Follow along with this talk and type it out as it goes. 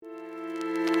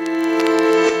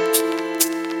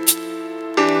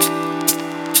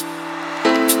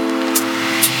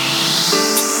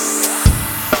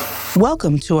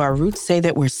Welcome to our Roots Say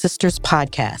That We're Sisters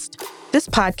podcast. This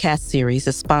podcast series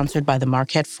is sponsored by the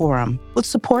Marquette Forum with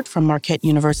support from Marquette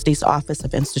University's Office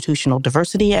of Institutional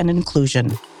Diversity and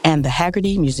Inclusion and the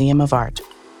Hagerty Museum of Art.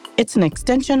 It's an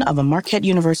extension of a Marquette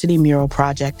University mural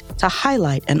project to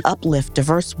highlight and uplift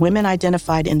diverse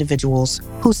women-identified individuals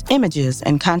whose images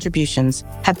and contributions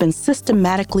have been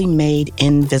systematically made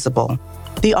invisible.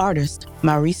 The artist,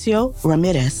 Mauricio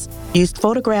Ramirez, used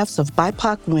photographs of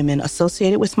BIPOC women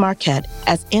associated with Marquette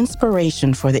as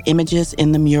inspiration for the images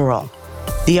in the mural.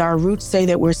 The Our Roots Say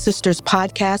That We're Sisters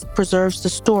podcast preserves the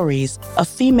stories of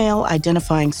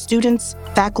female-identifying students,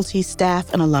 faculty,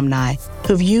 staff, and alumni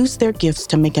who've used their gifts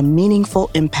to make a meaningful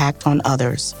impact on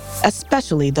others,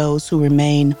 especially those who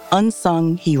remain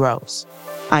unsung heroes.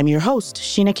 I'm your host,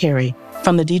 Sheena Carey,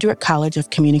 from the Diederich College of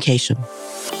Communication.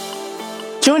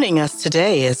 Joining us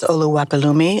today is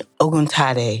Oluwapelumi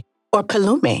Oguntade, or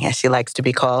Pelumi, as she likes to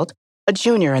be called, a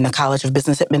junior in the College of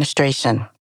Business Administration.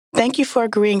 Thank you for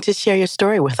agreeing to share your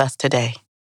story with us today.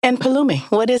 And Pelumi,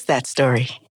 what is that story?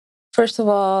 First of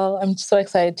all, I'm so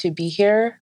excited to be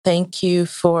here. Thank you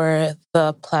for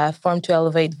the platform to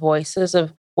elevate voices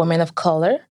of women of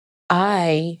color.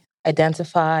 I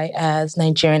identify as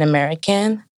Nigerian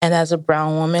American and as a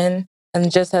brown woman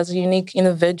and just as a unique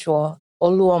individual.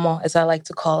 Oluomo, as I like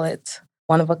to call it,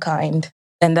 one of a kind.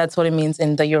 And that's what it means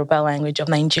in the Yoruba language of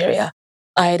Nigeria.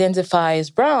 I identify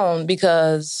as brown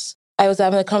because I was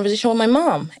having a conversation with my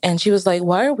mom, and she was like,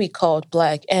 why are we called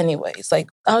Black anyways? Like,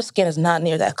 our skin is not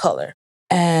near that color.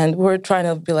 And we're trying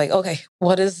to be like, okay,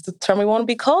 what is the term we want to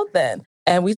be called then?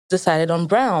 And we decided on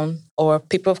brown or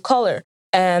people of color.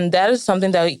 And that is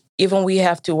something that even we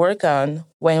have to work on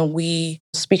when we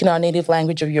speak in our native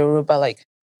language of Yoruba. Like,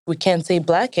 we can't say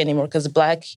Black anymore because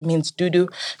Black means doo-doo.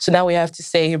 So now we have to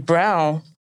say brown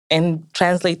and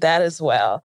translate that as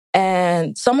well.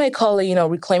 And some might call it,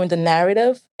 reclaiming the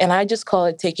narrative. And I just call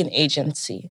it taking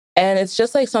agency. And it's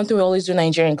just like something we always do in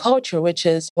Nigerian culture, which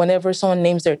is whenever someone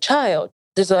names their child,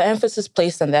 there's an emphasis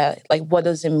placed on that. Like, what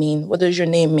does it mean? What does your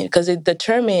name mean? Because it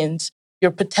determines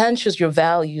your potentials, your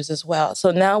values as well. So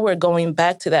now we're going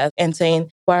back to that and saying,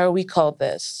 why are we called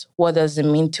this? What does it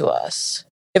mean to us?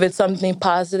 If it's something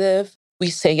positive, we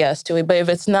say yes to it. But if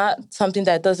it's not something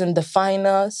that doesn't define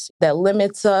us, that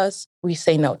limits us, we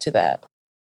say no to that.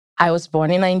 I was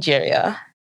born in Nigeria.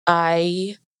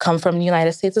 I come from the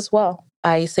United States as well.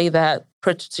 I say that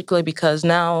particularly because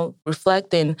now,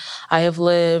 reflecting, I have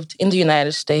lived in the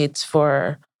United States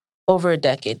for over a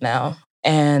decade now.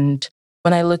 And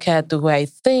when I look at the way I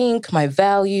think, my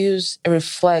values, it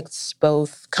reflects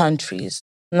both countries.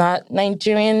 Not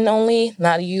Nigerian only,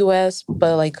 not US,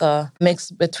 but like a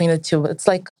mix between the two. It's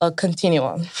like a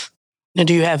continuum. Now,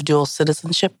 do you have dual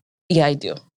citizenship? Yeah, I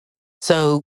do.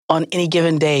 So on any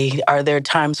given day, are there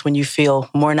times when you feel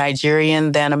more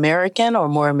Nigerian than American or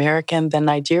more American than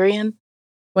Nigerian?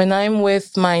 When I'm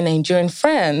with my Nigerian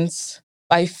friends,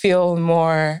 I feel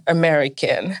more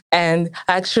American. And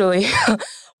actually,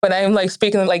 when I'm like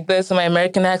speaking like this in my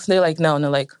American accent, they're like, no,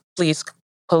 like, please,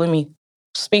 Pelumi,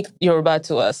 speak Yoruba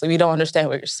to us. We don't understand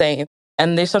what you're saying.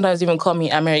 And they sometimes even call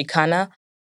me Americana.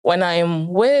 When I'm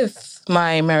with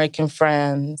my American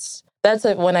friends, that's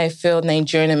when I feel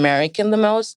Nigerian American the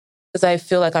most, because I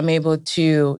feel like I'm able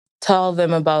to tell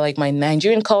them about like my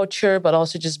Nigerian culture, but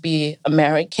also just be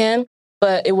American.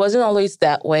 But it wasn't always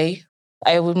that way.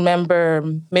 I remember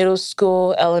middle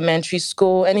school, elementary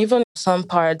school, and even some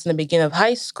parts in the beginning of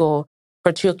high school,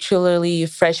 particularly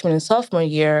freshman and sophomore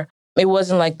year, it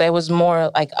wasn't like that. It was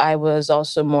more like I was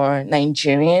also more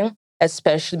Nigerian,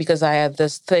 especially because I had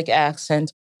this thick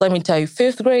accent. Let me tell you,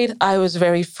 fifth grade, I was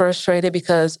very frustrated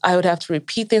because I would have to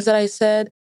repeat things that I said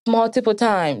multiple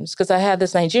times because I had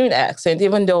this Nigerian accent,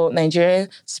 even though Nigerian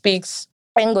speaks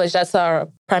English. That's our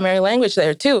primary language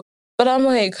there too. But I'm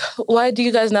like, why do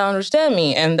you guys not understand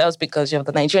me? And that was because you have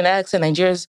the Nigerian accent.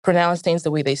 Nigerians pronounce things the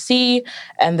way they see,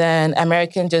 and then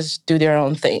Americans just do their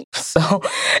own thing. So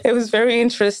it was very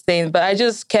interesting, but I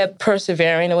just kept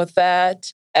persevering with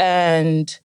that.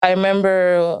 And I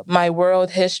remember my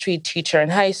world history teacher in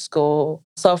high school,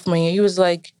 sophomore year, he was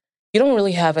like, you don't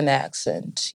really have an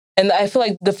accent. And I feel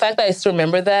like the fact that I still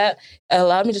remember that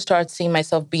allowed me to start seeing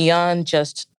myself beyond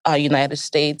just United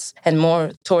States and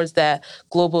more towards that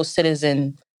global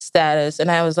citizen status.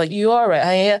 And I was like, you are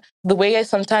right. The way I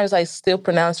sometimes I still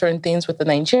pronounce certain things with the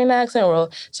Nigerian accent or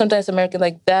sometimes American,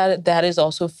 like that is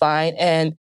also fine.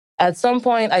 And at some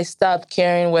point, I stopped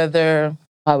caring whether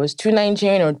I was too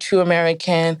Nigerian or too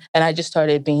American. And I just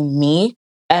started being me.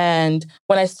 And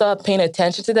when I stopped paying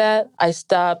attention to that, I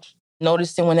stopped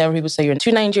noticing whenever people say you're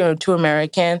too Nigerian or too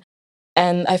American.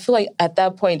 And I feel like at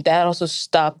that point, that also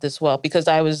stopped as well because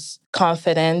I was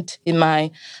confident in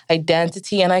my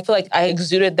identity. And I feel like I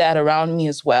exuded that around me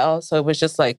as well. So it was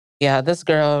just like, yeah, this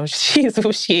girl, she's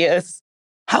who she is.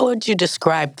 How would you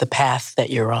describe the path that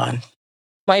you're on?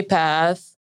 My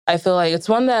path, I feel like it's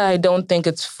one that I don't think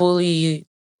it's fully,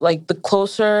 like the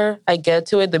closer I get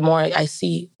to it, the more I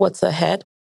see what's ahead.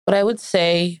 But I would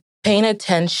say paying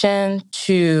attention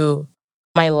to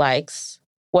my likes.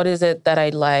 What is it that I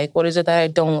like? What is it that I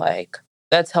don't like?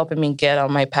 That's helping me get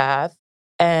on my path.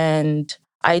 And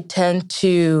I tend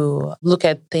to look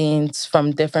at things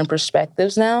from different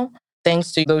perspectives now,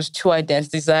 thanks to those two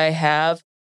identities that I have.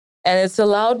 And it's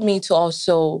allowed me to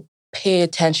also pay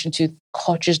attention to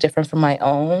cultures different from my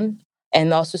own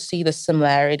and also see the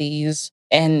similarities.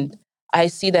 And I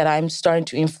see that I'm starting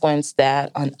to influence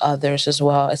that on others as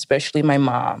well, especially my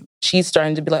mom. She's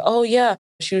starting to be like, oh, yeah,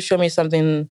 she would show me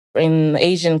something in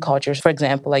Asian cultures, for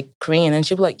example, like Korean. And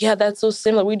she'd be like, yeah, that's so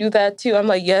similar. We do that too. I'm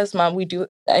like, yes, mom, we do.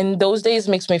 And those days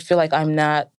makes me feel like I'm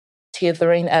not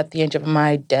tethering at the edge of my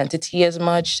identity as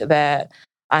much, that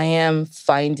I am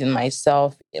finding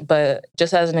myself. But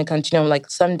just as in a continuum, like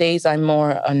some days I'm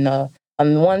more on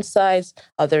one side,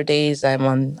 other days I'm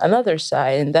on another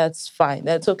side, and that's fine.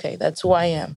 That's okay. That's who I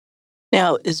am.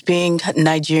 Now, is being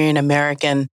Nigerian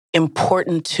American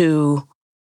important to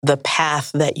the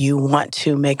path that you want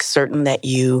to make certain that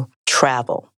you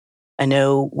travel? I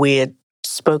know we had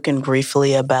spoken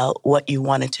briefly about what you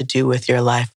wanted to do with your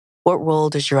life. What role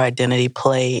does your identity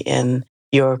play in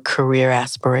your career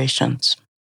aspirations?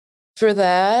 For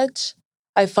that,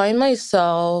 I find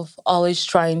myself always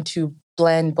trying to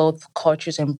blend both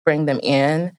cultures and bring them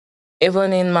in.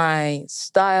 Even in my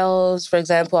styles, for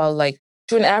example, I'll like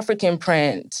do an African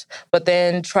print, but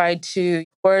then try to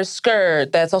wear a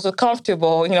skirt that's also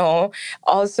comfortable,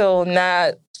 also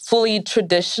not fully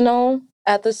traditional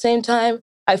at the same time.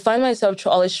 I find myself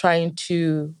always trying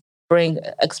to bring,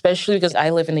 especially because I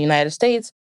live in the United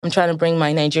States, I'm trying to bring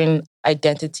my Nigerian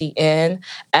identity in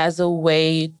as a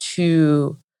way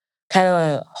to kind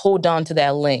of hold on to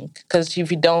that link. Because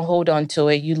if you don't hold on to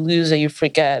it, you lose it, you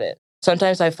forget it.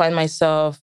 Sometimes I find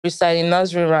myself reciting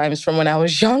nursery rhymes from when I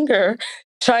was younger,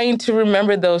 trying to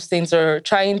remember those things or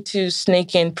trying to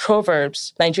sneak in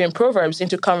proverbs, Nigerian proverbs,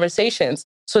 into conversations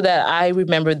so that I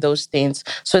remember those things,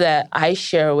 so that I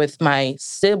share with my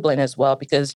sibling as well,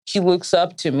 because he looks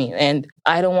up to me and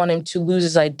I don't want him to lose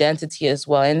his identity as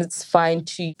well. And it's fine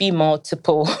to be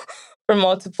multiple from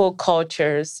multiple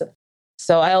cultures.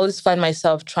 So I always find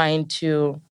myself trying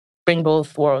to bring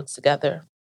both worlds together.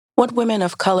 What women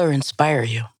of color inspire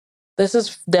you? This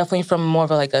is definitely from more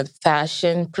of like a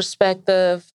fashion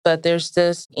perspective, but there's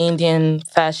this Indian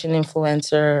fashion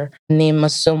influencer named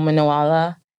Masum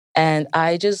Manawala, and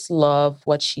I just love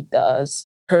what she does.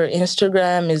 Her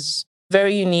Instagram is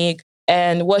very unique,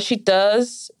 and what she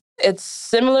does, it's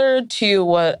similar to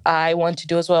what I want to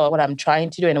do as well. What I'm trying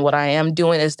to do and what I am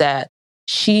doing is that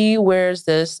she wears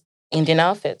this Indian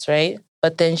outfits, right?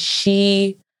 But then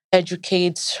she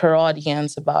educates her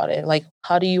audience about it. Like,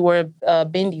 how do you wear a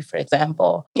bindi, for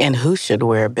example? And who should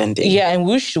wear a bindi? Yeah, and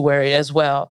we should wear it as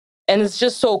well. And it's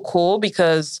just so cool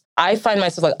because I find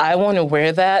myself like, I want to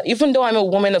wear that. Even though I'm a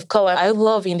woman of color, I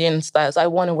love Indian styles. I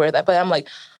want to wear that. But I'm like,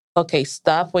 okay,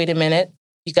 stop, wait a minute.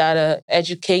 You got to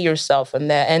educate yourself on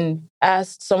that and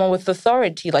ask someone with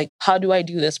authority, like, how do I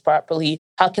do this properly?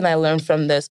 How can I learn from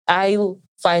this? I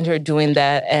find her doing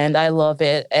that and I love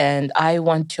it. And I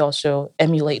want to also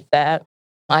emulate that.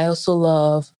 I also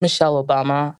love Michelle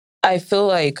Obama. I feel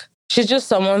like she's just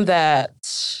someone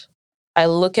that I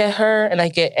look at her and I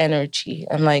get energy.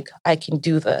 I'm like, I can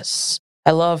do this.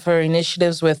 I love her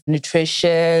initiatives with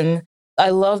nutrition.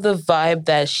 I love the vibe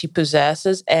that she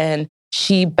possesses and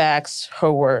she backs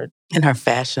her word. And her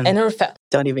fashion. And her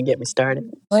Don't even get me started.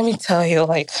 Let me tell you,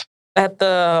 like at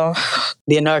the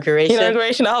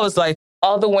inauguration, I was like,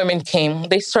 all the women came.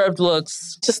 They served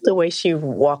looks. Just the way she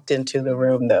walked into the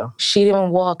room, though. She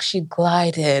didn't walk, she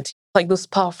glided. Like those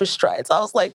powerful strides. I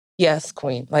was like, yes,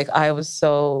 queen. Like I was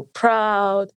so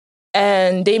proud.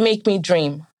 And they make me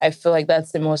dream. I feel like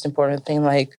that's the most important thing.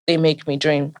 Like they make me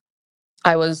dream.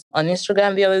 I was on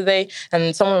Instagram the other day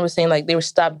and someone was saying like they were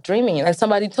stop dreaming. And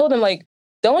somebody told them like,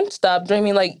 don't stop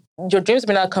dreaming. Like your dreams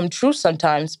may not come true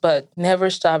sometimes, but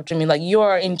never stop dreaming. Like you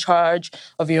are in charge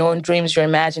of your own dreams, your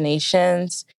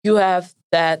imaginations. You have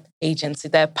that agency,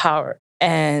 that power.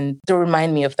 And to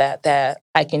remind me of that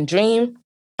I can dream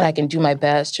and I can do my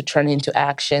best to turn it into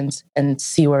actions and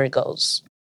see where it goes.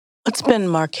 What's been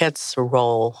Marquette's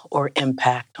role or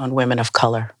impact on women of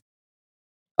color?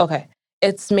 Okay.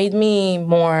 It's made me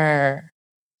more,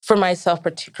 for myself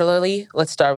particularly,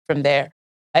 let's start from there.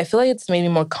 I feel like it's made me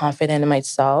more confident in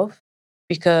myself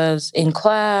because in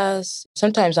class,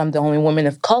 sometimes I'm the only woman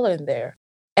of color in there.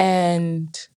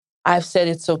 And I've said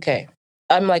it's okay.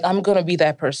 I'm like, I'm going to be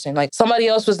that person. Like somebody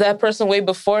else was that person way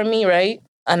before me, right?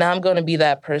 And I'm going to be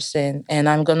that person and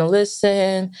I'm going to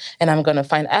listen and I'm going to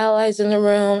find allies in the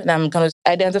room and I'm going to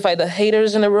identify the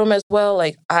haters in the room as well.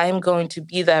 Like I'm going to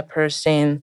be that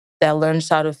person that learns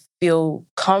how to feel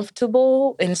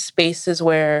comfortable in spaces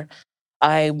where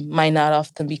I might not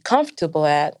often be comfortable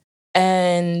at.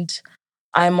 And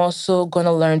I'm also going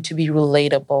to learn to be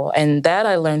relatable. And that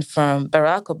I learned from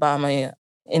Barack Obama.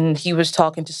 And he was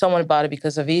talking to someone about it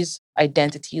because of his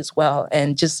identity as well.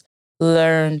 And just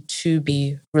learn to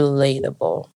be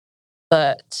relatable.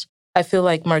 But I feel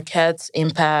like Marquette's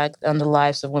impact on the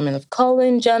lives of women of color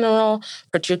in general,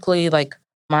 particularly like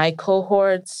my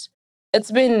cohorts, it's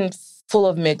been full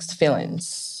of mixed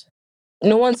feelings.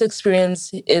 No one's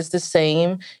experience is the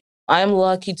same. I'm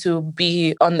lucky to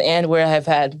be on the end where I've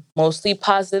had mostly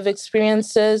positive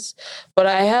experiences, but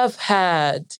I have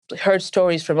heard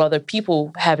stories from other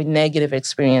people having negative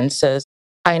experiences.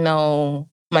 I know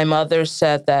my mother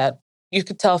said that you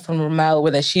could tell from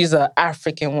Ramallah that she's an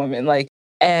African woman,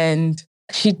 and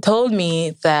she told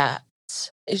me that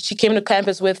she came to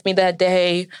campus with me that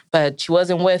day, but she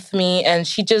wasn't with me, and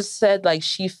she just said like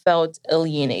she felt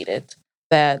alienated,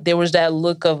 that there was that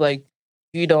look of like,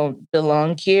 you don't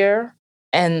belong here.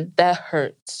 And that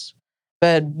hurts.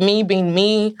 But me being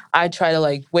me, I try to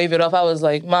like wave it off. I was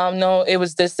like, Mom, no, it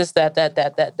was this,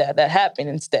 that happened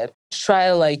instead. Try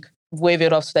to like wave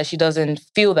it off so that she doesn't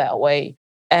feel that way.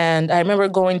 And I remember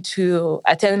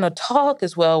attending a talk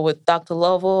as well with Dr.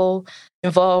 Lovell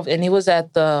involved, and he was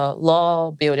at the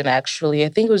law building actually. I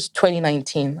think it was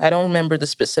 2019. I don't remember the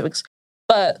specifics.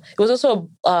 But it was also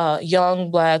a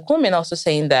young Black woman also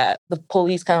saying that the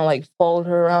police kind of like followed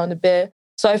her around a bit.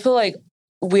 So I feel like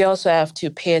we also have to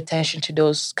pay attention to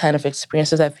those kind of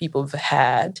experiences that people have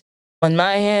had. On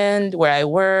my end, where I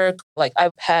work, like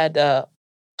I've had a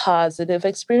positive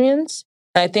experience.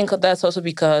 And I think that's also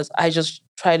because I just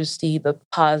try to see the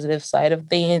positive side of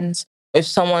things. If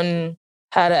someone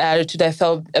had an attitude that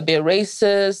felt a bit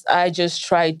racist, I just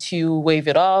try to wave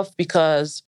it off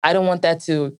because I don't want that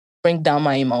to bring down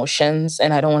my emotions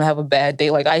and I don't want to have a bad day.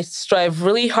 Like I strive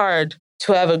really hard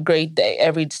to have a great day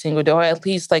every single day, or at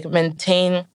least like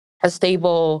maintain a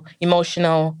stable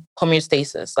emotional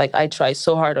homeostasis. Like I try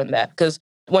so hard on that because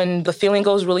when the feeling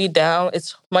goes really down,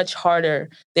 it's much harder.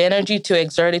 The energy to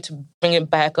exert it, to bring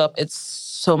it back up, it's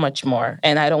so much more.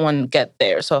 And I don't want to get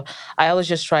there. So I always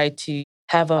just try to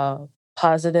have a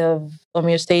positive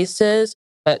homeostasis.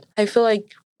 But I feel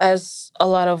like as a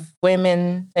lot of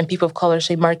women and people of color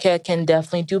say, Marquette can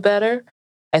definitely do better.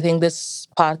 I think this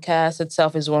podcast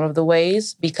itself is one of the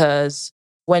ways because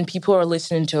when people are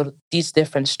listening to these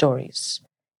different stories,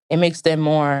 it makes them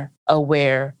more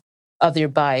aware of their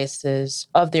biases,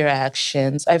 of their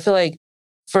actions. I feel like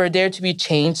for there to be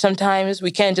change, sometimes we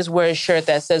can't just wear a shirt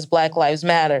that says Black Lives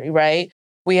Matter, right?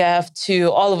 We have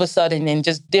to all of a sudden, in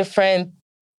just different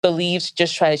beliefs,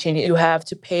 just try to change it. You have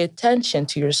to pay attention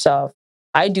to yourself.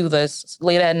 I do this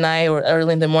late at night or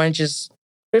early in the morning, just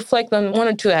reflect on one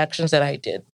or two actions that I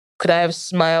did. Could I have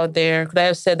smiled there? Could I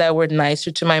have said that word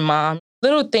nicer to my mom?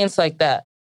 Little things like that.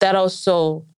 That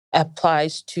also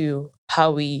applies to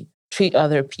how we treat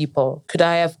other people. Could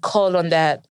I have called on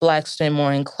that Black student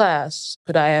more in class?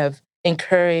 Could I have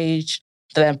encouraged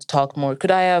them to talk more?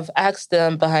 Could I have asked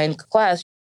them behind class,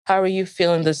 how are you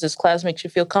feeling? Does this class make you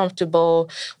feel comfortable?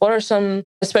 What are some,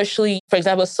 especially, for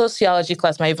example, sociology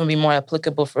class might even be more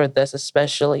applicable for this,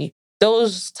 especially.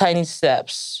 Those tiny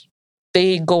steps,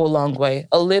 they go a long way.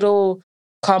 A little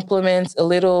compliment, a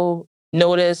little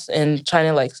notice, and trying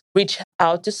to like reach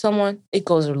out to someone, it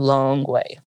goes a long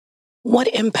way. What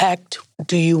impact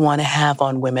do you want to have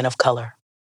on women of color?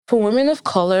 For women of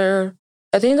color,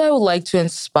 I think I would like to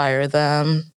inspire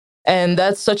them. And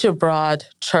that's such a broad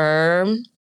term,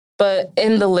 but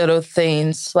in the little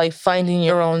things, like finding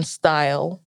your own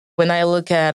style. When I look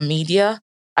at media,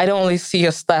 I don't only see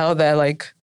a style that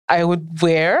like I would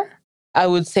wear. I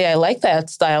would say I like that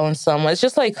style in someone. It's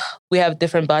just like we have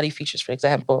different body features, for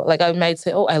example. Like I might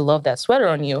say, oh, I love that sweater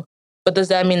on you. But does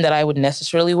that mean that I would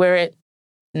necessarily wear it?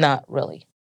 Not really.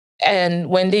 And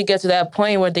when they get to that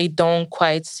point where they don't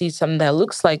quite see something that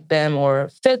looks like them or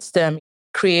fits them,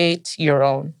 create your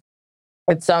own.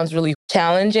 It sounds really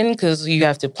challenging because you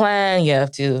have to plan, you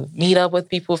have to meet up with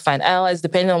people, find allies,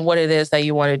 depending on what it is that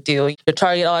you want to do, your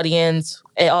target audience,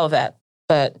 and all of that.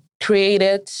 But create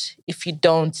it if you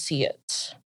don't see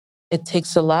it. It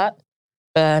takes a lot.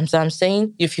 But as I'm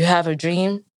saying, if you have a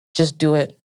dream, just do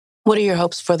it. What are your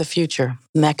hopes for the future?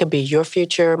 And that could be your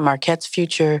future, Marquette's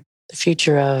future, the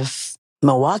future of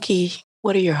Milwaukee.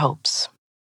 What are your hopes?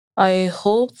 I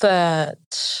hope that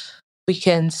we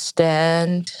can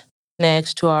stand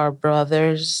next to our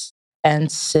brothers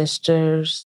and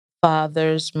sisters,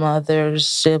 fathers, mothers,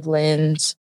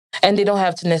 siblings, and they don't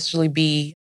have to necessarily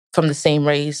be from the same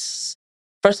race.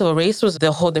 First of all, race was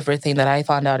the whole different thing that I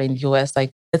found out in the US.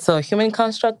 Like, it's a human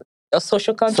construct, a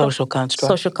social construct. Social construct.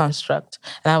 Social construct.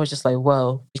 And I was just like,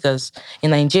 whoa, because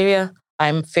in Nigeria,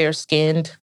 I'm fair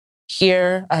skinned.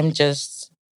 Here, I'm just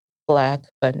Black,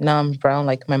 but now I'm brown,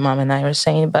 like my mom and I were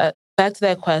saying. But back to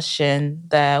that question,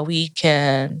 that we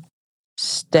can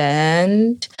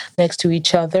stand next to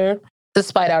each other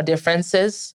despite our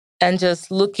differences and just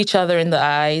look each other in the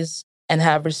eyes and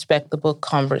have respectable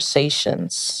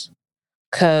conversations.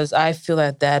 Because I feel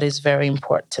that that is very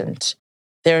important.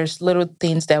 There's little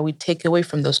things that we take away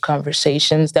from those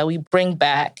conversations that we bring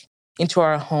back into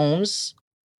our homes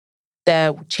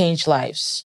that change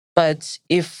lives. But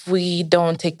if we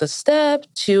don't take the step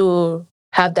to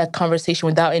have that conversation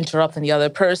without interrupting the other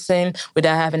person,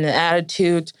 without having an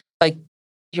attitude, like,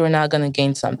 you're not going to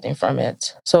gain something from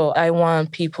it. So I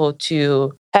want people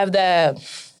to have that.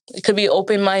 It could be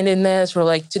open-mindedness, or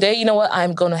like, today, you know what?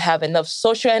 I'm going to have enough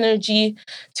social energy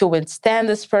to withstand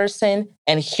this person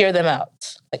and hear them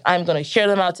out. Like, I'm going to hear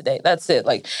them out today. That's it.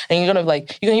 Like, and you're going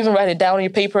to you can even write it down on your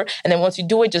paper. And then once you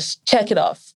do it, just check it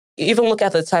off. Even look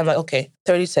at the time, like, okay,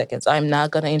 30 seconds. I'm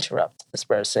not going to interrupt this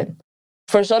person.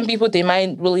 For some people, they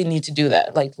might really need to do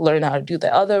that, like learn how to do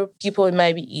that. Other people, it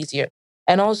might be easier.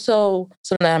 And also,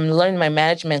 something that I'm learning in my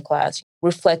management class,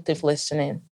 reflective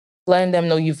listening. Letting them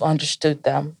know you've understood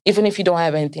them, even if you don't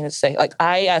have anything to say. Like,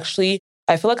 I feel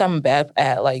like I'm bad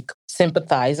at like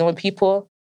sympathizing with people,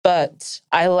 but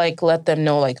I like let them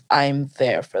know like I'm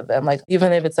there for them. Like,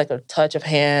 even if it's like a touch of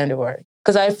hand, or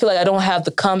because I feel like I don't have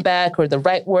the comeback or the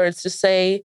right words to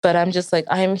say, but I'm just like,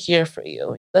 I'm here for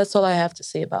you. That's all I have to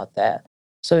say about that.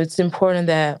 So it's important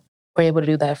that we're able to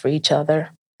do that for each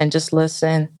other and just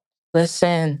listen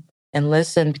and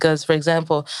listen. Because, for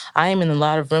example, I am in a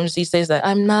lot of rooms these days that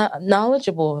I'm not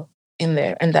knowledgeable in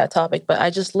that topic, but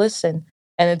I just listen,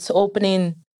 and it's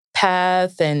opening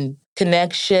paths and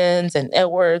connections and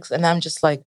networks. And I'm just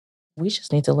like, we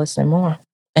just need to listen more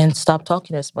and stop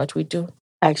talking as much. We do.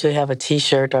 I actually have a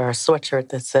T-shirt or a sweatshirt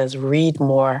that says, read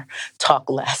more, talk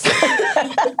less.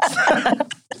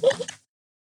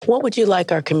 What would you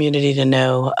like our community to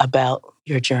know about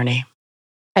your journey?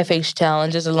 I face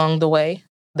challenges along the way.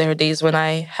 There are days when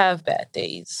I have bad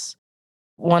days.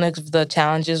 One of the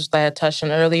challenges that I touched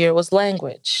on earlier was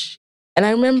language. And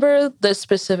I remember the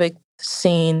specific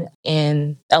scene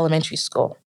in elementary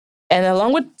school. And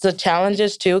along with the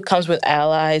challenges too, comes with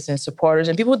allies and supporters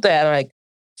and people that are like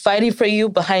fighting for you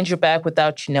behind your back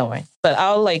without you knowing. But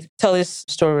I'll like tell this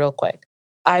story real quick.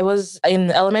 I was in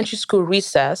elementary school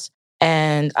recess,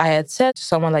 and I had said to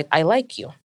someone like, I like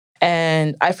you.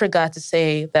 And I forgot to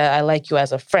say that I like you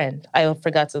as a friend. I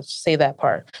forgot to say that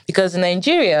part. Because in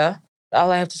Nigeria,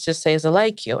 all I have to just say is I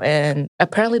like you. And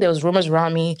apparently there was rumors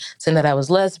around me saying that I was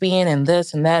lesbian and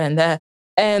this and that and that.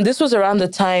 And this was around the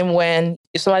time when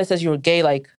if somebody says you were gay,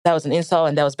 like that was an insult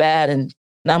and that was bad. And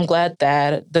I'm glad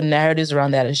that the narratives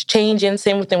around that is changing.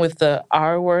 Same thing with the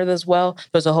R word as well.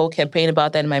 There's a whole campaign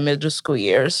about that in my middle school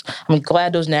years. I'm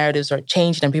glad those narratives are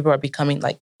changing and people are becoming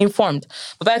like informed.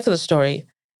 But back to the story.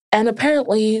 And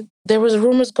apparently there was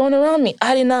rumors going around me.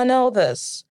 I did not know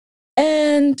this.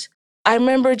 And I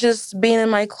remember just being in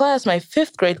my class, my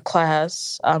 5th grade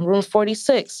class, room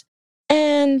 46.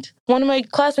 And one of my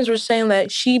classmates were saying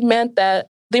that she meant that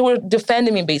they were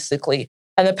defending me basically.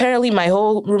 And apparently my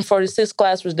whole room 46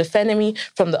 class was defending me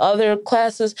from the other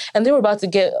classes. And they were about to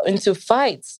get into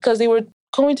fights because they were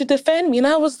going to defend me. And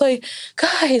I was like,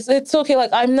 guys, it's okay.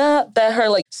 Like, I'm not that hurt.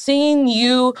 Like, seeing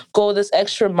you go this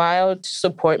extra mile to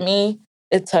support me,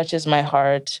 it touches my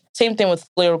heart. Same thing with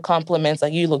little compliments,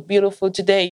 like, you look beautiful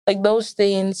today. Like, those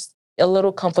things, a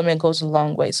little compliment goes a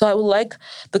long way. So I would like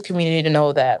the community to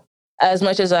know that as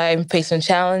much as I'm facing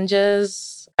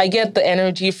challenges, I get the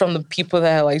energy from the people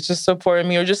that like just support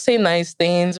me or just say nice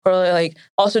things or like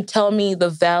also tell me the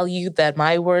value that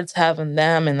my words have in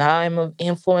them and I'm of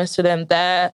influence to them.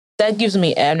 That gives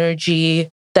me energy.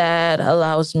 That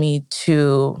allows me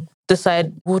to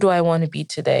decide, who do I want to be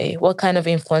today? What kind of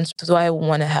influence do I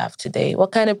want to have today?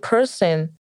 What kind of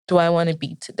person do I want to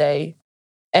be today?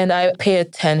 And I pay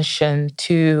attention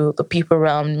to the people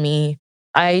around me.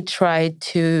 I try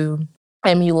to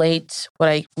emulate what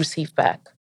I receive back.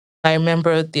 I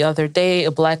remember the other day,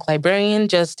 a Black librarian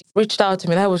just reached out to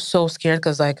me. And I was so scared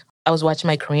because like I was watching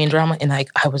my Korean drama and like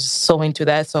I was so into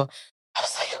that. So I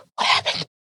was like,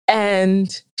 And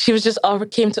she was just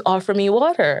came to offer me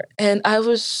water. And I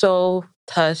was so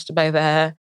touched by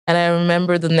that. And I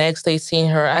remember the next day seeing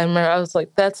her, I was like,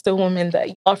 that's the woman that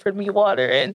offered me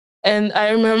water. And I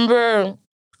remember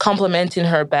complimenting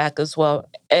her back as well.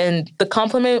 And the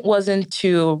compliment wasn't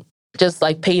to just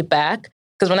like pay back.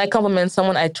 Because when I compliment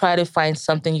someone, I try to find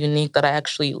something unique that I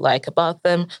actually like about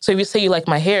them. So if you say you like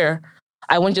my hair,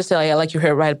 I wouldn't just say, like, I like your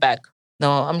hair right back.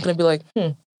 No, I'm going to be like,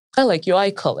 I like your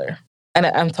eye color. And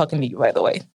I'm talking to you, by the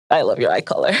way. I love your eye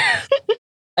color.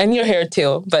 And your hair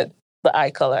too, but the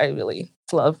eye color I really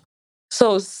love.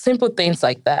 So simple things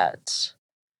like that.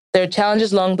 There are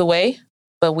challenges along the way,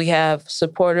 but we have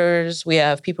supporters, we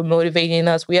have people motivating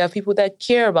us, we have people that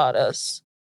care about us.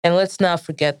 And let's not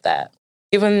forget that.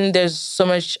 Even there's so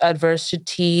much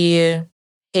adversity,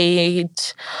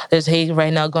 hate, there's hate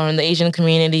right now going in the Asian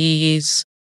communities.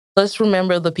 Let's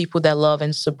remember the people that love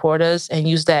and support us and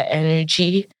use that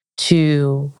energy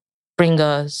to bring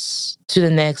us to the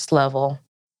next level,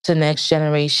 to the next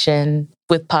generation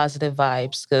with positive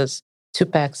vibes. Because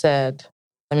Tupac said,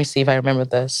 let me see if I remember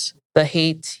this, the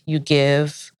hate you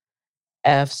give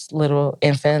F's little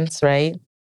infants, right?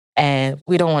 And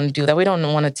we don't want to do that. We don't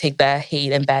want to take that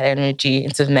hate and bad energy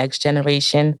into the next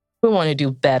generation. We want to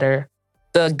do better.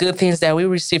 The good things that we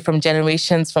receive from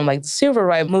generations from like the civil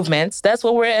rights movements, that's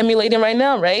what we're emulating right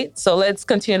now, right? So let's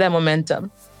continue that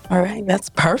momentum. All right, that's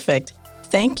perfect.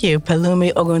 Thank you,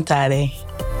 Pelumi Oguntade.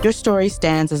 Your story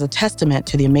stands as a testament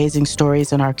to the amazing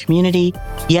stories in our community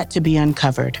yet to be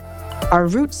uncovered. Our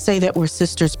Roots Say That We're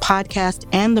Sisters podcast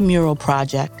and the Mural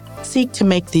Project seek to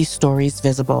make these stories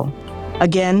visible.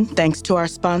 Again, thanks to our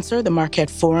sponsor, the Marquette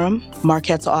Forum,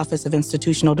 Marquette's Office of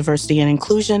Institutional Diversity and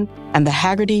Inclusion, and the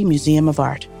Hagerty Museum of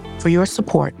Art for your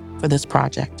support for this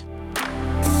project.